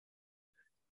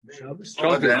 Salt is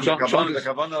fine.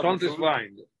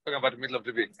 Talking about the middle of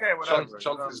the week. Okay, whatever.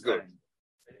 Salt is good.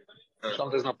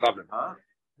 Salt is no problem. Huh?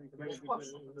 I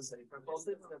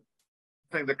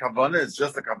think the kavanah is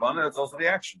just the kavanah, it's also the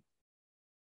action.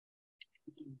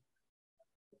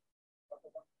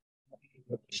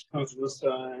 I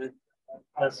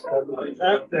still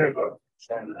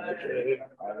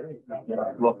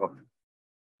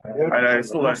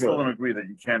don't agree that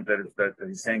you can't, that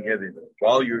he's saying here that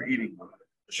while you're eating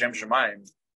Hashem Shemayim,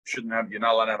 you're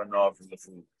not allowed to have enough of the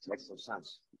food. Makes no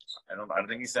sense. I don't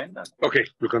think he's saying that. Okay,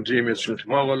 we'll continue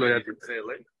tomorrow. Say it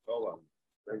later. Hold on.